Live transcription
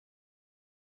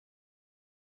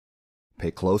Pay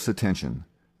close attention.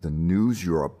 The news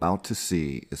you're about to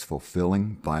see is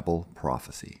fulfilling Bible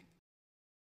prophecy.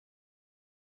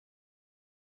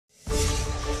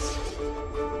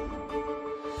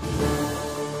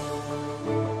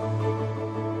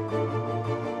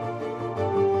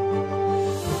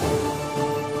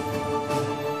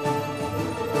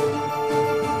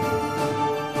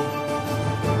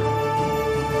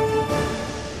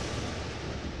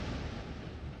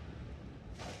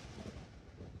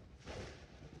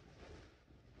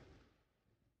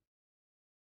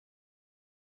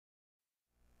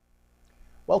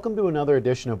 Welcome to another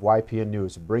edition of YPN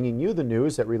News, bringing you the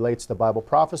news that relates to Bible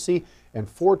prophecy and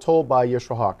foretold by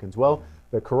Yeshua Hawkins. Well,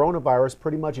 the coronavirus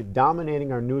pretty much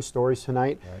dominating our news stories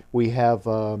tonight. Right. We have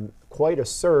quite a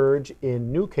surge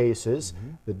in new cases.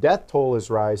 The death toll is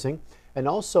rising. And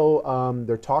also,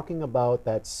 they're talking about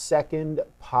that second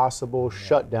possible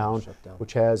shutdown,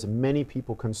 which has many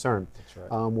people concerned.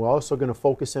 That's right. We're also going to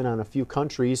focus in on a few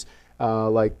countries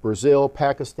like Brazil,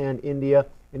 Pakistan, India,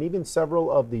 and even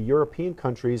several of the European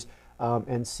countries,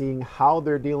 and seeing how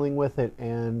they're dealing with it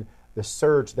and the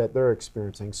surge that they're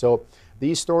experiencing. So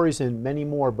these stories and many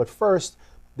more. But first,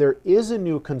 there is a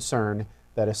new concern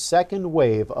that a second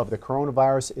wave of the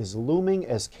coronavirus is looming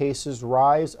as cases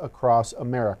rise across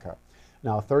America.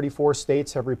 Now, 34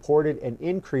 states have reported an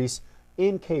increase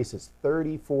in cases.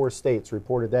 34 states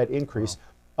reported that increase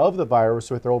of the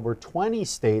virus, with over 20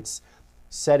 states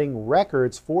setting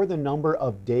records for the number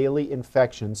of daily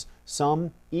infections,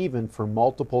 some even for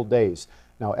multiple days.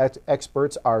 Now,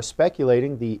 experts are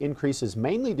speculating the increase is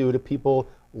mainly due to people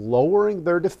lowering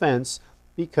their defense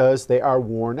because they are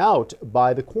worn out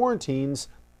by the quarantines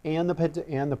and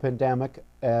the pandemic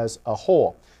as a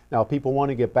whole. Now, people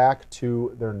want to get back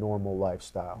to their normal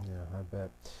lifestyle. Yeah, I bet.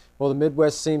 Well, the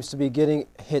Midwest seems to be getting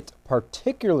hit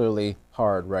particularly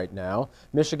hard right now.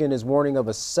 Michigan is warning of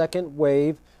a second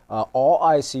wave. All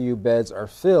ICU beds are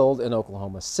filled in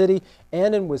Oklahoma City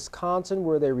and in Wisconsin,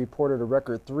 where they reported a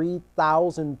record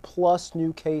 3,000 plus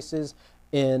new cases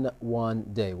in one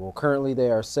day. Well, currently they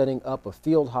are setting up a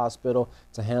field hospital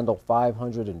to handle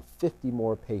 550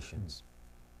 more patients.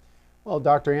 Well,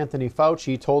 Dr. Anthony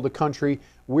Fauci told the country,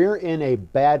 we're in a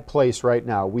bad place right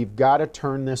now. We've got to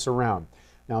turn this around.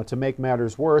 Now, to make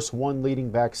matters worse, one leading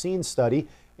vaccine study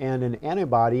and an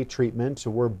antibody treatment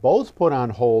were both put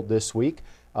on hold this week.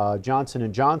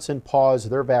 Johnson & Johnson paused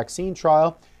their vaccine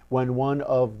trial when one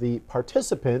of the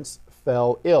participants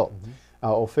fell ill.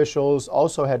 Officials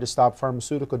also had to stop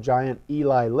pharmaceutical giant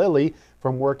Eli Lilly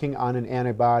from working on an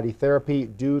antibody therapy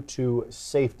due to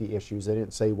safety issues. They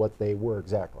didn't say what they were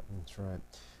exactly. That's right.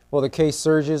 Well, the case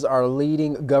surges are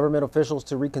leading government officials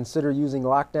to reconsider using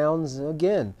lockdowns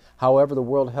again. However, the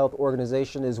World Health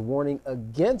Organization is warning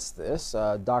against this.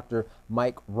 Dr.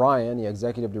 Mike Ryan, the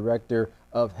executive director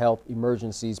of Health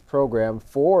Emergencies Program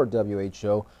for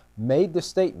WHO, made the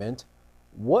statement,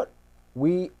 what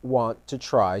we want to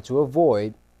try to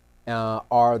avoid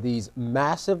are these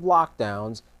massive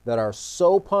lockdowns that are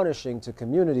so punishing to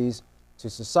communities, to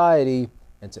society,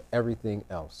 and to everything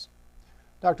else.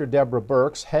 Dr. Deborah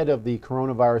Birx, head of the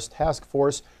coronavirus task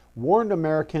force, warned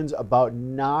Americans about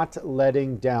not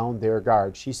letting down their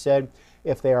guard. She said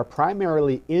if they are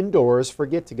primarily indoors for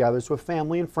get-togethers with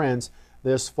family and friends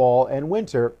this fall and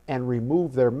winter and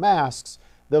remove their masks,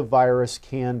 the virus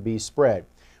can be spread.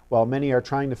 While many are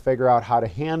trying to figure out how to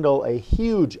handle a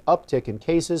huge uptick in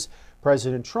cases,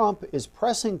 President Trump is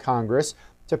pressing Congress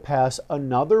to pass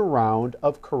another round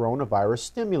of coronavirus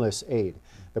stimulus aid.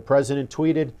 The president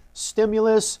tweeted,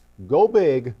 "Stimulus, go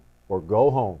big or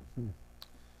go home."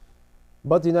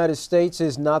 But the United States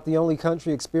is not the only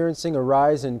country experiencing a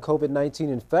rise in COVID-19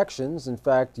 infections. In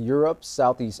fact, Europe,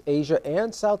 Southeast Asia,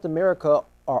 and South America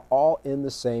are all in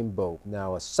the same boat.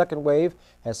 Now, a second wave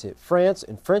has hit France,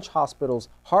 and French hospitals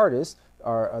hardest.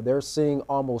 They're seeing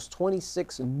almost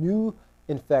 26 new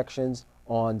infections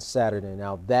on Saturday.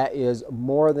 Now, that is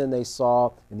more than they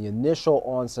saw in the initial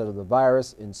onset of the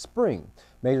virus in spring.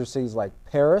 Major cities like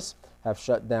Paris have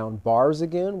shut down bars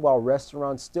again, while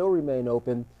restaurants still remain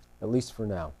open, at least for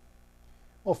now.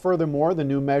 Well, furthermore, the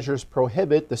new measures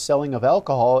prohibit the selling of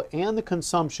alcohol and the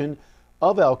consumption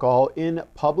of alcohol in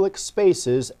public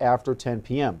spaces after 10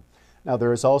 p.m. Now,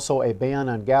 there is also a ban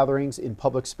on gatherings in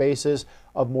public spaces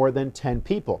of more than 10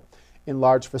 people. In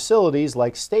large facilities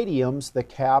like stadiums, the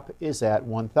cap is at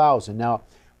 1,000. Now,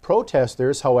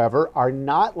 protesters, however, are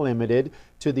not limited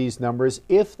to these numbers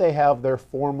if they have their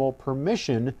formal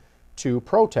permission to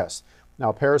protest.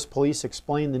 Now, Paris police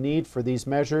explain the need for these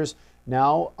measures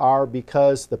now are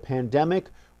because the pandemic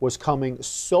was coming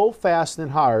so fast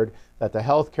and hard that the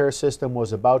healthcare system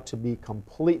was about to be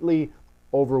completely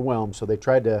overwhelmed. So they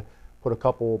tried to put a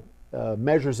couple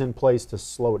measures in place to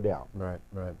slow it down. Right,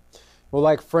 right. Well,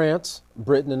 like France,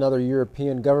 Britain, and other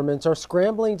European governments are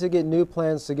scrambling to get new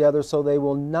plans together so they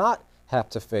will not have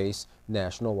to face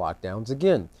national lockdowns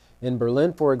again. In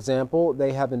Berlin, for example,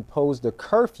 they have imposed a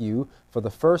curfew for the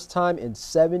first time in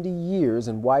 70 years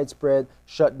and widespread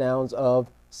shutdowns of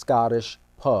Scottish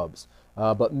pubs.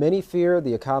 But many fear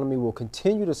the economy will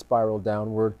continue to spiral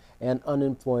downward and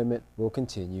unemployment will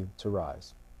continue to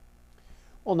rise.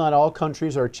 Well, not all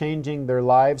countries are changing their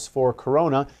lives for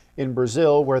corona. In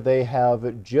Brazil, where they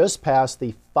have just passed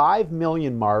the 5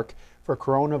 million mark for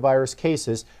coronavirus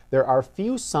cases, there are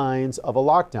few signs of a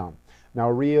lockdown. Now,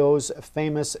 Rio's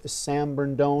famous São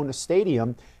Bernardo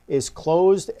Stadium is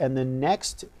closed and the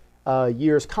next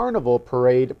year's carnival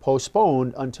parade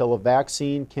postponed until a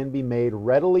vaccine can be made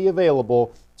readily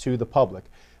available to the public.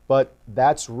 But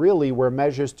that's really where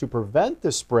measures to prevent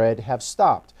the spread have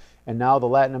stopped. And now the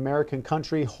Latin American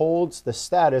country holds the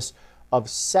status of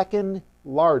second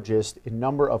largest in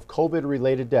number of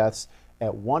COVID-related deaths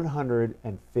at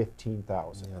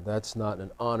 115,000. Yeah, that's not an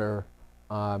honor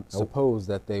suppose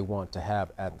that they want to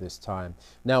have at this time.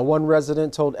 Now, one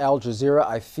resident told Al Jazeera,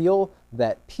 "I feel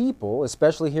that people,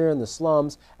 especially here in the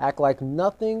slums, act like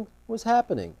nothing was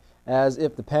happening, as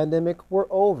if the pandemic were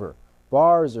over.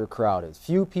 Bars are crowded,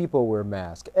 few people wear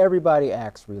masks, everybody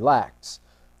acts relaxed.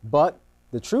 But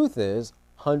the truth is,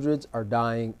 hundreds are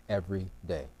dying every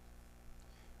day."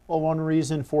 Well, one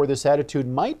reason for this attitude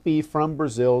might be from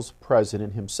Brazil's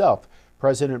president himself.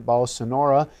 President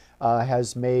Bolsonaro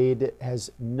has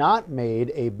not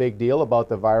made a big deal about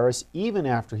the virus even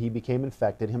after he became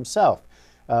infected himself.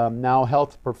 Now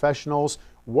health professionals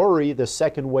worry the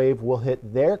second wave will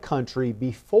hit their country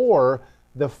before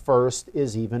the first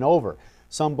is even over.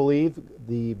 Some believe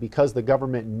because the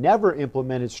government never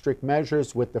implemented strict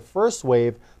measures with the first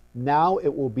wave, now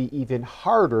it will be even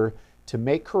harder to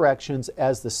make corrections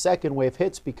as the second wave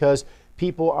hits because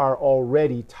people are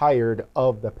already tired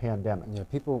of the pandemic. Yeah,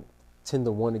 people tend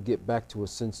to want to get back to a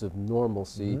sense of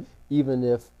normalcy, even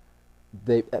if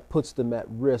it puts them at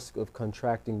risk of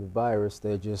contracting the virus.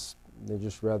 They just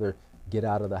rather get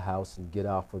out of the house and get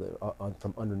out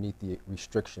from underneath the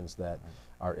restrictions that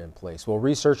are in place. Well,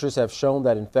 researchers have shown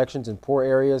that infections in poor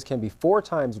areas can be 4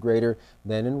 times greater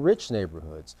than in rich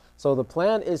neighborhoods. So the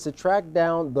plan is to track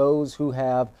down those who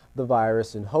have the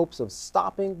virus in hopes of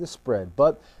stopping the spread.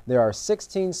 But there are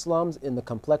 16 slums in the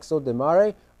Complexo de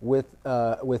Mare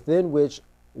within which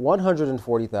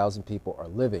 140,000 people are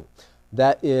living.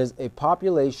 That is a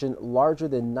population larger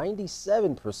than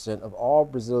 97% of all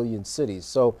Brazilian cities.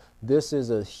 So this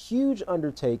is a huge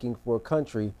undertaking for a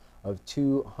country of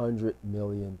 200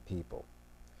 million people.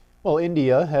 Well,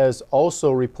 India has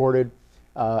also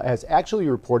actually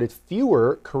reported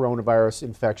fewer coronavirus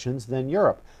infections than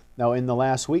Europe. Now, in the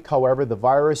last week, however, the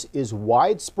virus is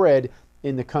widespread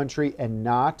in the country and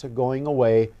not going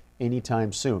away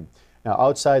anytime soon. Now,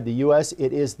 outside the U.S.,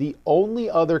 it is the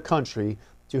only other country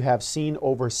to have seen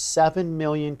over 7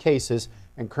 million cases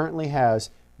and currently has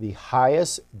the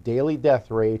highest daily death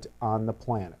rate on the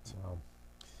planet. Wow.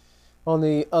 On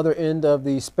the other end of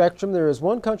the spectrum, there is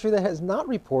one country that has not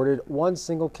reported one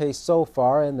single case so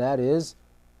far, and that is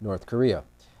North Korea.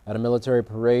 At a military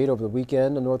parade over the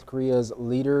weekend, North Korea's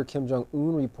leader Kim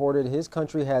Jong-un reported his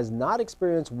country has not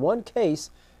experienced one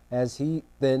case, as he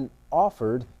then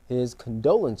offered his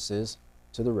condolences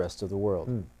to the rest of the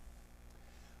world.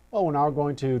 Well, we're now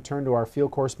going to turn to our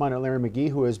field correspondent Larry McGee,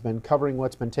 who has been covering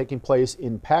what's been taking place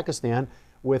in Pakistan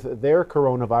with their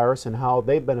coronavirus and how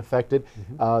they've been affected.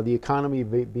 The economy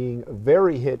being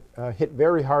hit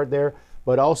very hard there,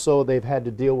 but also they've had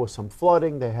to deal with some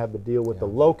flooding. They had to deal with the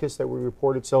locusts that were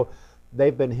reported. So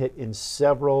they've been hit in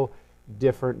several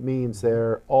different means.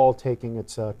 They're all taking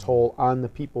its toll on the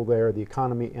people there, the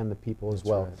economy, and the people as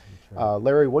well. Right.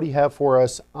 Larry, what do you have for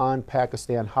us on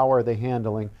Pakistan? How are they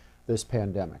handling this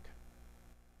pandemic?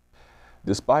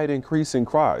 Despite increasing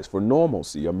cries for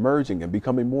normalcy emerging and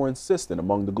becoming more insistent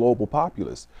among the global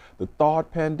populace, the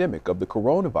thawed pandemic of the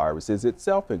coronavirus is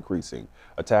itself increasing,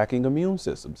 attacking immune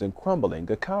systems and crumbling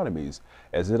economies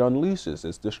as it unleashes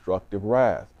its destructive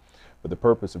wrath. For the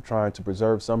purpose of trying to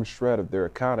preserve some shred of their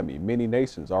economy, many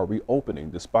nations are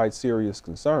reopening despite serious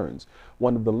concerns.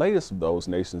 One of the latest of those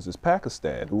nations is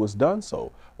Pakistan, who has done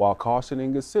so while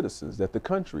cautioning its citizens that the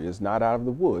country is not out of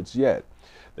the woods yet.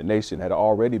 The nation had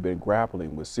already been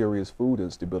grappling with serious food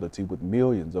instability, with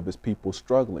millions of its people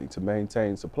struggling to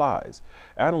maintain supplies.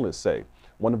 Analysts say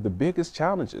one of the biggest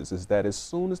challenges is that as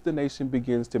soon as the nation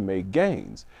begins to make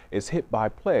gains, it's hit by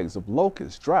plagues of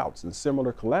locusts, droughts, and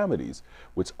similar calamities,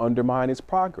 which undermine its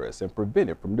progress and prevent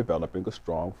it from developing a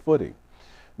strong footing.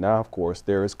 Now, of course,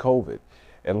 there is COVID.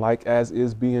 And like as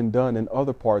is being done in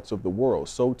other parts of the world,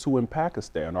 so too in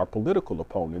Pakistan are political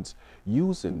opponents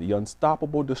using the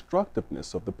unstoppable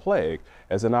destructiveness of the plague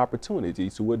as an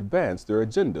opportunity to advance their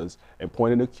agendas and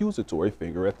point an accusatory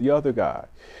finger at the other guy.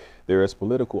 There is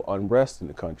political unrest in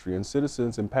the country, and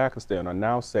citizens in Pakistan are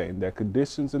now saying that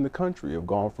conditions in the country have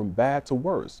gone from bad to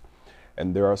worse.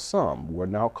 And there are some who are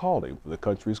now calling for the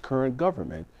country's current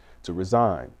government to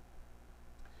resign.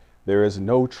 There is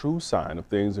no true sign of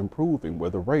things improving where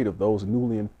the rate of those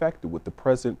newly infected with the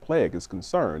present plague is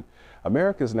concerned.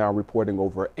 America is now reporting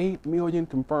over 8 million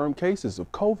confirmed cases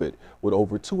of COVID, with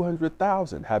over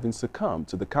 200,000 having succumbed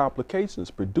to the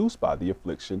complications produced by the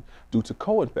affliction due to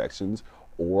co-infections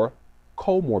or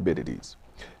comorbidities.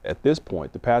 At this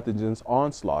point, the pathogen's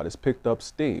onslaught has picked up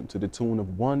steam to the tune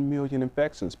of 1 million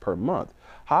infections per month.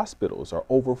 Hospitals are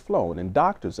overflowing, and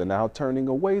doctors are now turning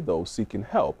away those seeking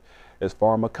help, as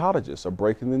pharmacologists are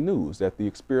breaking the news that the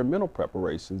experimental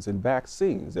preparations and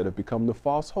vaccines that have become the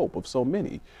false hope of so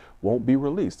many won't be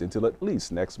released until at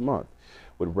least next month.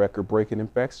 With record-breaking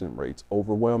infection rates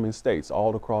overwhelming states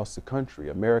all across the country,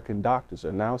 American doctors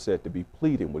are now said to be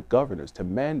pleading with governors to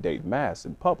mandate masks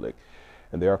in public,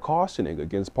 and they are cautioning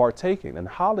against partaking in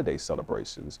holiday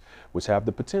celebrations, which have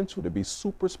the potential to be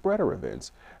super spreader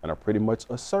events and are pretty much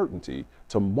a certainty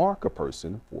to mark a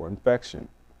person for infection.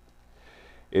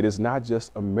 It is not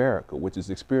just America which is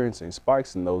experiencing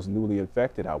spikes in those newly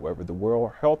infected. However, the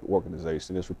World Health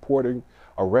Organization is reporting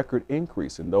a record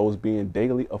increase in those being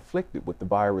daily afflicted with the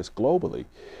virus globally.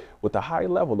 With the high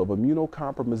level of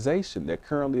immunocompromisation that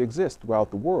currently exists throughout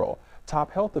the world,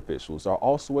 top health officials are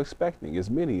also expecting as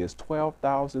many as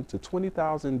 12,000 to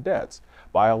 20,000 deaths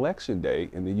by Election Day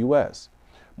in the U.S.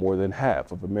 More than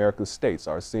half of America's states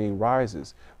are seeing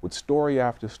rises, with story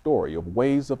after story of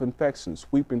waves of infection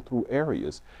sweeping through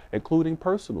areas, including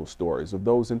personal stories of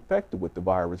those infected with the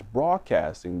virus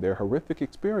broadcasting their horrific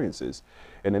experiences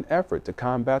in an effort to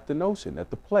combat the notion that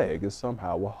the plague is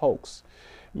somehow a hoax.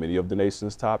 Many of the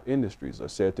nation's top industries are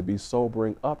said to be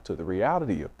sobering up to the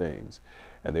reality of things,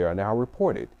 and they are now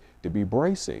reported to be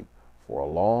bracing for a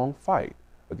long fight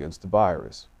against the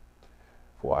virus.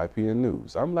 For YPN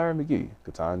News, I'm Larry McGee.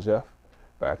 Katan Jeff,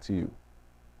 back to you.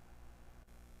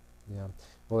 Yeah,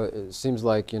 well, it seems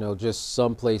like, just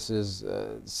some places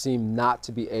seem not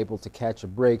to be able to catch a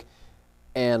break.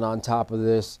 And on top of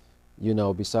this,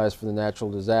 besides for the natural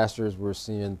disasters, we're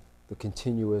seeing the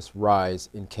continuous rise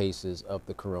in cases of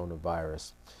the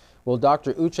coronavirus. Well,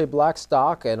 Dr. Uche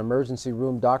Blackstock, an emergency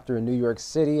room doctor in New York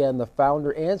City and the founder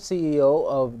and CEO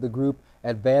of the group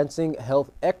Advancing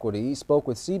Health Equity, spoke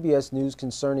with CBS News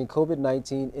concerning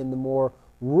COVID-19 in the more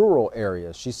rural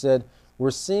areas. She said,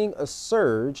 "We're seeing a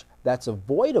surge that's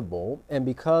avoidable and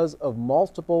because of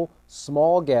multiple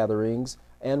small gatherings,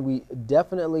 and we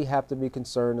definitely have to be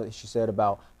concerned," she said,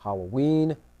 "about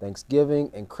Halloween, Thanksgiving,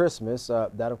 and Christmas."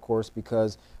 That, of course,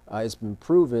 because it's been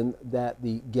proven that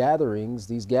these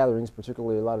gatherings,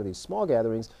 particularly a lot of these small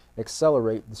gatherings,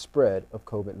 accelerate the spread of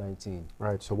COVID-19.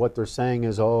 Right, so what they're saying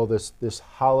is, this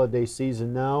holiday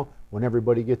season now, when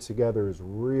everybody gets together, is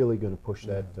really going to push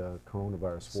that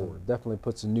coronavirus forward. Definitely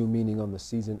puts a new meaning on the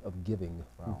season of giving.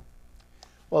 Wow.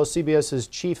 Well, CBS's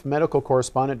chief medical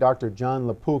correspondent, Dr. John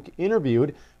LaPook,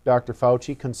 interviewed Dr.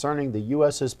 Fauci concerning the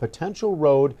U.S.'s potential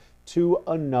road to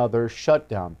another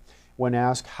shutdown. When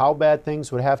asked how bad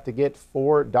things would have to get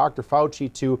for Dr.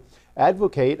 Fauci to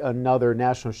advocate another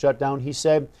national shutdown, he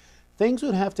said, "Things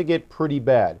would have to get pretty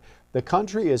bad. The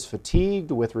country is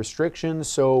fatigued with restrictions,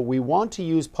 so we want to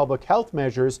use public health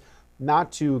measures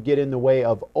not to get in the way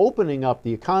of opening up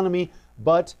the economy,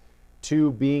 but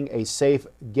to being a safe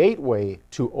gateway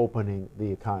to opening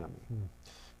the economy."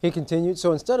 He continued,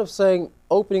 "So instead of saying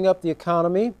opening up the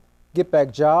economy, get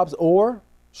back jobs, or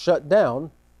shut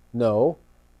down, no,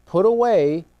 put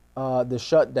away the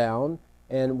shutdown,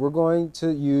 and we're going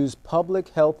to use public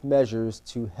health measures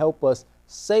to help us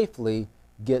safely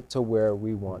get to where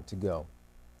we want to go."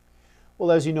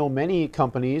 Well, as you know, many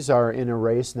companies are in a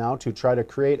race now to try to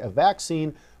create a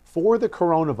vaccine for the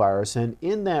coronavirus, and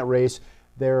in that race,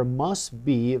 there must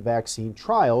be vaccine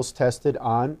trials tested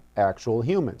on actual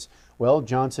humans. Well,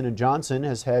 Johnson & Johnson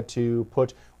has had to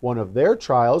put one of their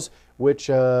trials, which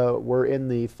were in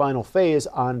the final phase,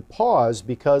 on pause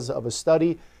because of a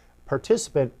study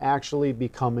participant actually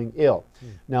becoming ill.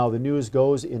 Now, the news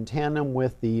goes in tandem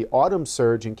with the autumn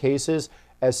surge in cases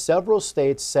as several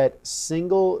states set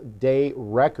single-day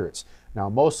records. Now,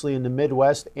 mostly in the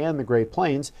Midwest and the Great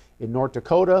Plains. In North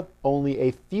Dakota, only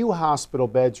a few hospital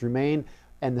beds remain,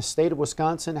 and the state of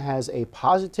Wisconsin has a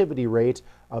positivity rate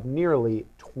of nearly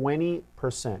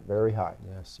 20%, very high.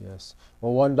 Yes, yes.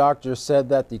 Well, one doctor said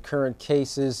that the current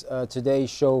cases today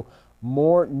show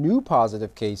more new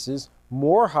positive cases,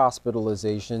 more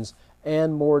hospitalizations,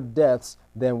 and more deaths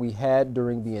than we had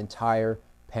during the entire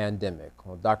pandemic.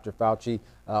 Well, Dr. Fauci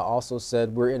also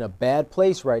said we're in a bad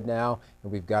place right now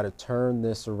and we've got to turn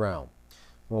this around.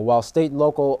 Well, while state and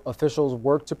local officials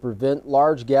work to prevent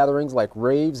large gatherings like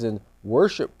raves and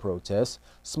worship protests,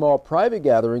 small private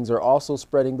gatherings are also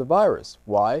spreading the virus.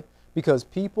 Why? Because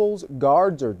people's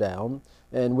guards are down,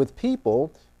 and with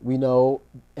people, we know,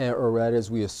 or that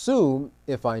is, we assume,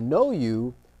 if I know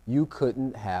you, you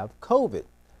couldn't have COVID.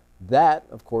 That,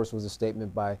 of course, was a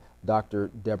statement by Dr.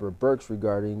 Deborah Birx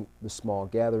regarding the small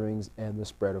gatherings and the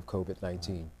spread of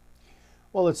COVID-19.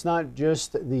 Well, it's not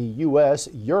just the U.S.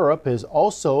 Europe is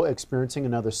also experiencing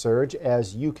another surge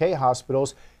as UK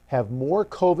hospitals have more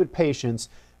COVID patients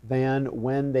than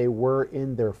when they were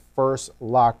in their first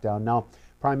lockdown. Now,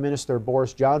 Prime Minister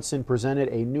Boris Johnson presented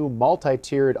a new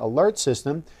multi-tiered alert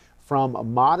system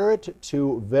from moderate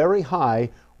to very high,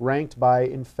 ranked by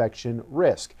infection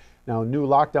risk. Now, new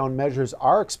lockdown measures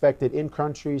are expected in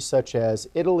countries such as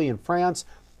Italy and France,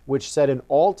 which set an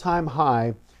all-time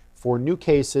high for new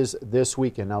cases this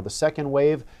weekend. Now, the second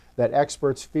wave that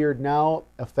experts feared now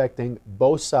affecting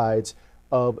both sides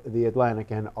of the Atlantic,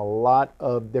 and a lot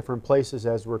of different places,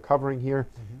 as we're covering here,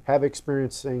 have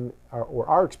experiencing or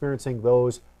are experiencing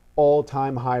those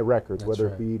all-time high records. That's whether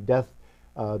right. it be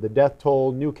the death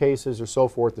toll, new cases, or so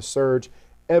forth. The surge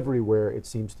everywhere, it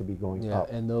seems to be going up.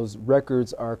 And those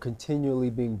records are continually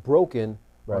being broken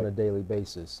on a daily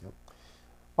basis. Yep.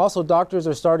 Also, doctors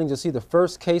are starting to see the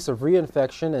first case of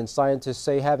reinfection, and scientists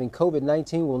say having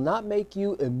COVID-19 will not make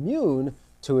you immune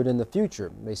to it in the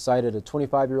future. They cited a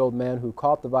 25-year-old man who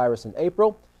caught the virus in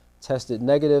April, tested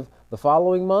negative the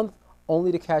following month,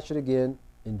 only to catch it again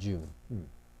in June.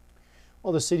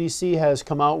 Well, the CDC has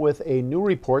come out with a new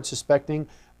report suspecting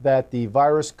that the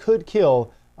virus could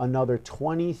kill another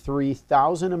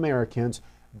 23,000 Americans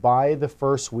by the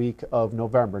first week of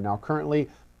November. Now, currently,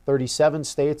 37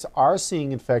 states are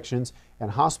seeing infections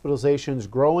and hospitalizations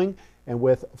growing, and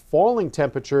with falling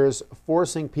temperatures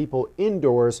forcing people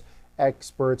indoors,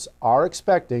 experts are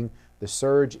expecting the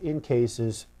surge in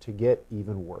cases to get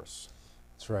even worse.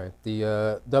 That's right.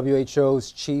 The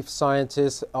WHO's chief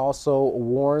scientist also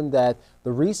warned that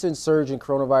the recent surge in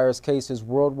coronavirus cases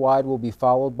worldwide will be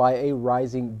followed by a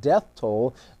rising death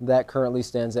toll that currently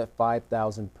stands at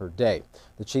 5,000 per day.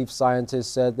 The chief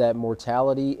scientist said that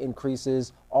mortality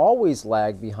increases always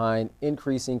lag behind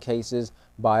increasing cases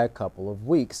by a couple of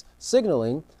weeks,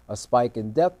 signaling a spike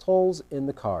in death tolls in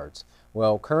the cards.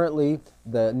 Well, currently,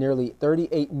 the nearly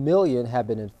 38 million have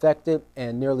been infected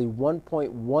and nearly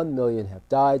 1.1 million have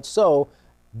died, so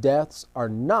deaths are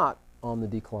not on the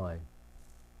decline.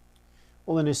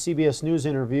 Well, in a CBS News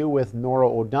interview with Nora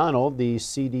O'Donnell, the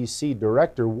CDC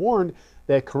director warned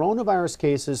that coronavirus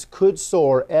cases could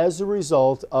soar as a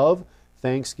result of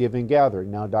Thanksgiving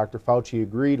gathering. Now, Dr. Fauci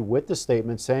agreed with the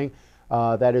statement, saying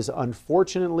that is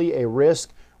unfortunately a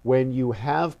risk when you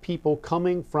have people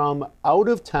coming from out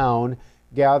of town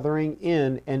gathering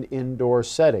in an indoor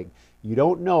setting. You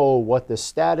don't know what the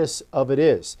status of it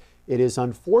is. It is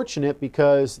unfortunate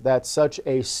because that's such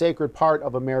a sacred part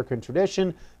of American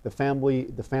tradition, the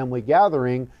family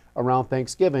gathering around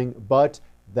Thanksgiving, but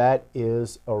that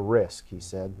is a risk, he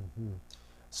said.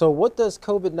 So what does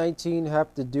COVID-19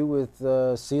 have to do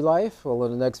with sea life? Well,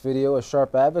 in the next video, a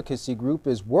sharp advocacy group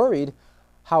is worried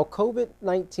how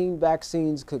COVID-19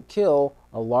 vaccines could kill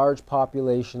a large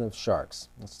population of sharks.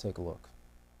 Let's take a look.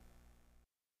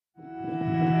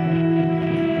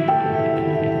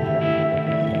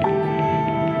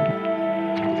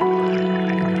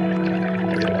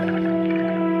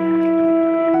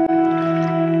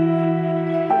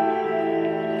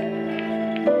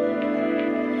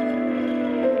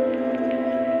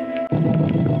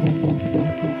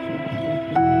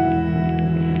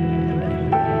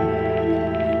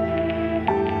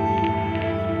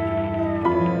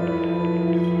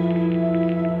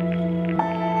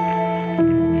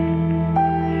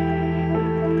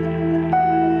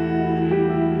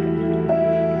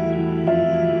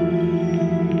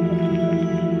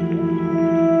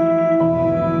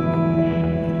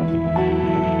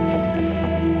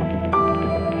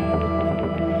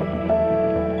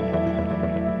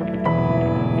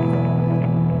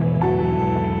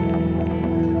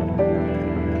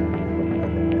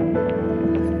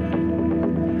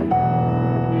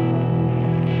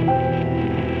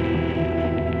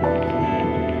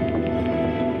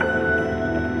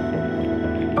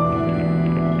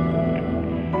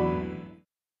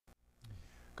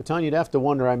 Katan, you'd have to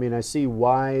wonder, I mean, I see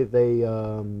why they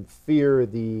fear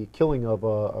the killing of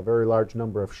a very large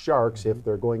number of sharks if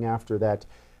they're going after that,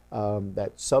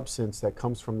 that substance that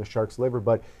comes from the shark's liver.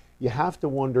 But you have to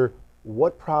wonder,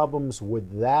 what problems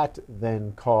would that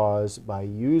then cause by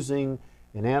using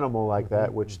an animal like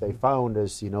that, which they found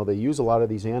as, you know, they use a lot of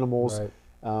these animals,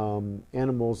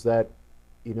 animals that,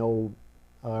 you know,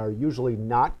 are usually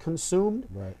not consumed.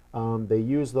 They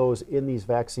use those in these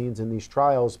vaccines, in these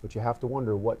trials, but you have to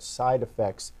wonder what side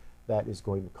effects that is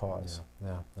going to cause.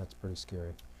 Yeah, that's pretty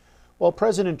scary. Well,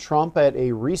 President Trump at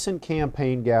a recent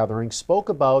campaign gathering spoke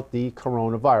about the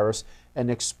coronavirus and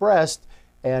expressed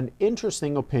an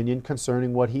interesting opinion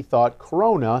concerning what he thought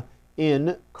corona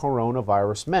in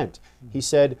coronavirus meant. He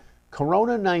said,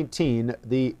 Corona-19,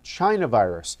 the China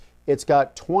virus, it's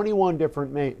got 21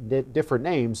 different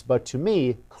names, but to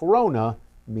me, corona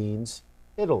means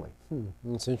Italy.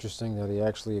 It's interesting that he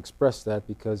actually expressed that,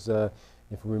 because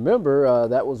if we remember,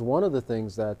 that was one of the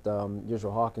things that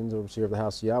Yisrael Hawkins, overseer of the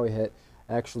House of Yahweh, had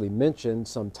actually mentioned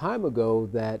some time ago,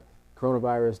 that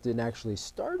coronavirus didn't actually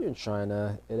start in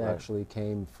China. It actually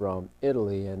came from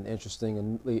Italy. And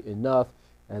interestingly enough,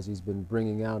 as he's been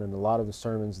bringing out in a lot of the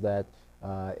sermons, that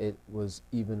it was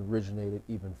even originated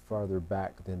even farther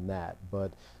back than that.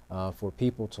 But for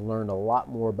people to learn a lot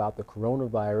more about the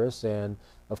coronavirus, and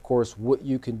of course what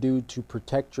you can do to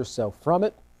protect yourself from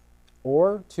it,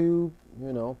 or to,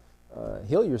 you know,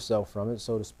 heal yourself from it,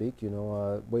 so to speak, you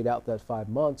know, wait out that 5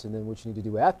 months, and then what you need to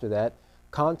do after that,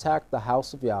 contact the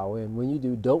House of Yahweh. And when you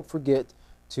do, don't forget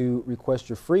to request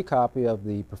your free copy of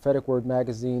the Prophetic Word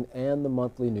magazine and the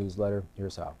monthly newsletter.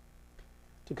 Here's how.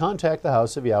 To contact the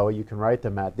House of Yahweh, you can write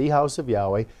them at the House of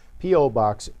Yahweh, P.O.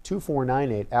 Box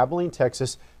 2498, Abilene,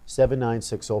 Texas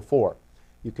 79604.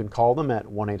 You can call them at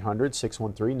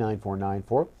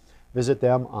 1-800-613-9494. Visit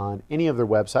them on any of their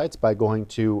websites by going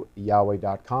to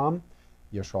yahweh.com,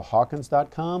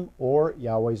 YisraelHawkins.com, or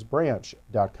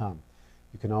Yahweh'sBranch.com.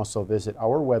 You can also visit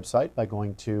our website by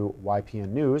going to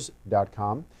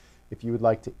YPNnews.com. If you would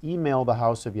like to email the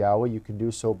House of Yahweh, you can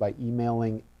do so by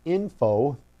emailing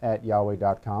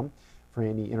info@yahweh.com. For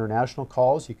any international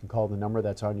calls, you can call the number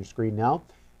that's on your screen now.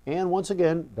 And once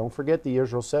again, don't forget the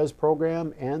Yisrael Says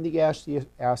program and the Ask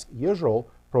Yisrael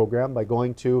program by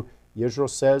going to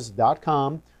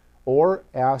YisraelSays.com or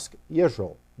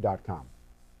AskYisrael.com.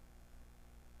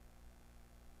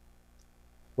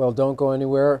 Well, don't go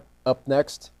anywhere. Up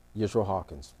next, Yisrael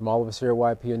Hawkins. From all of us here at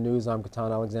YPN News, I'm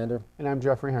Katan Alexander. And I'm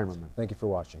Jeffrey Heimerman. Thank you for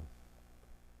watching.